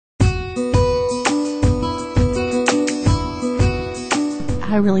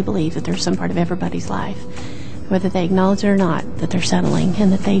I really believe that there's some part of everybody's life, whether they acknowledge it or not, that they're settling and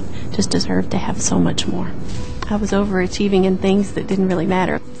that they just deserve to have so much more. I was overachieving in things that didn't really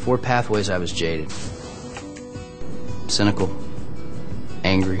matter. Before Pathways, I was jaded, cynical,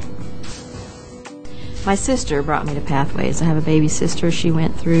 angry. My sister brought me to Pathways. I have a baby sister she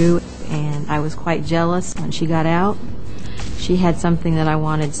went through, and I was quite jealous when she got out. She had something that I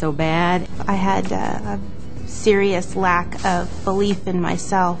wanted so bad. I had a serious lack of belief in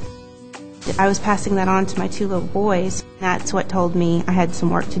myself. I was passing that on to my 2 little boys. That's what told me I had some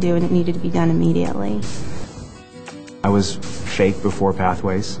work to do and it needed to be done immediately. I was fake before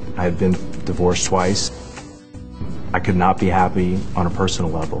Pathways. I had been divorced twice. I could not be happy on a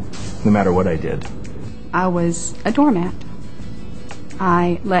personal level, no matter what I did. I was a doormat.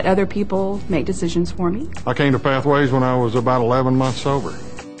 I let other people make decisions for me. I came to Pathways when I was about 11 months sober.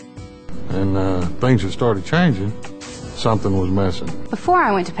 And things had started changing. Something was missing. Before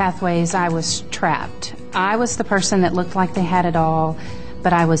I went to Pathways, I was trapped. I was the person that looked like they had it all,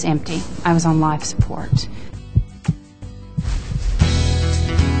 but I was empty. I was on life support.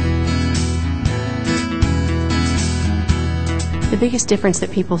 The biggest difference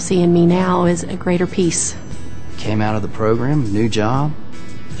that people see in me now is a greater peace. Came out of the program, new job,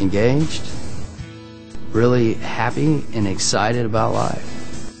 engaged, really happy and excited about life.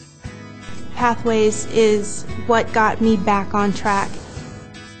 Pathways is what got me back on track.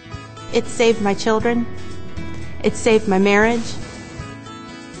 It saved my children. It saved my marriage.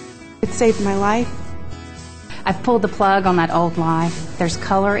 It saved my life. I've pulled the plug on that old life. There's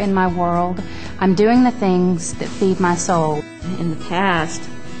color in my world. I'm doing the things that feed my soul. In the past,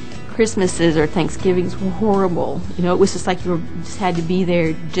 Christmases or Thanksgivings were horrible. You know, it was just like you just had to be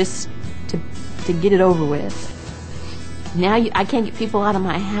there just to get it over with. Now I can't get people out of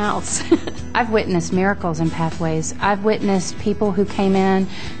my house. I've witnessed miracles in Pathways. I've witnessed people who came in,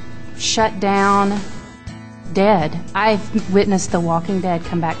 shut down, dead. I've witnessed the Walking Dead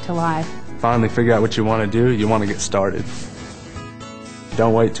come back to life. Finally figure out what you want to do, you want to get started.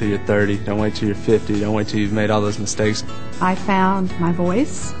 Don't wait till you're 30, don't wait till you're 50, don't wait till you've made all those mistakes. I found my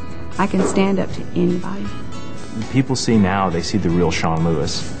voice. I can stand up to anybody. People see now, they see the real Sean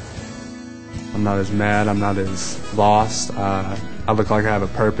Lewis. I'm not as mad, I'm not as lost. I look like I have a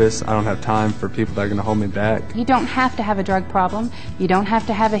purpose. I don't have time for people that are going to hold me back. You don't have to have a drug problem. You don't have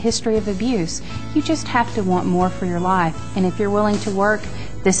to have a history of abuse. You just have to want more for your life. And if you're willing to work,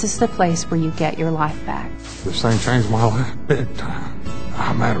 this is the place where you get your life back. This thing changed my life big time.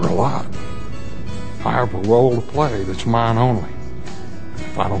 I matter a lot. I have a role to play that's mine only.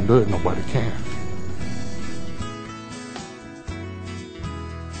 If I don't do it, nobody can.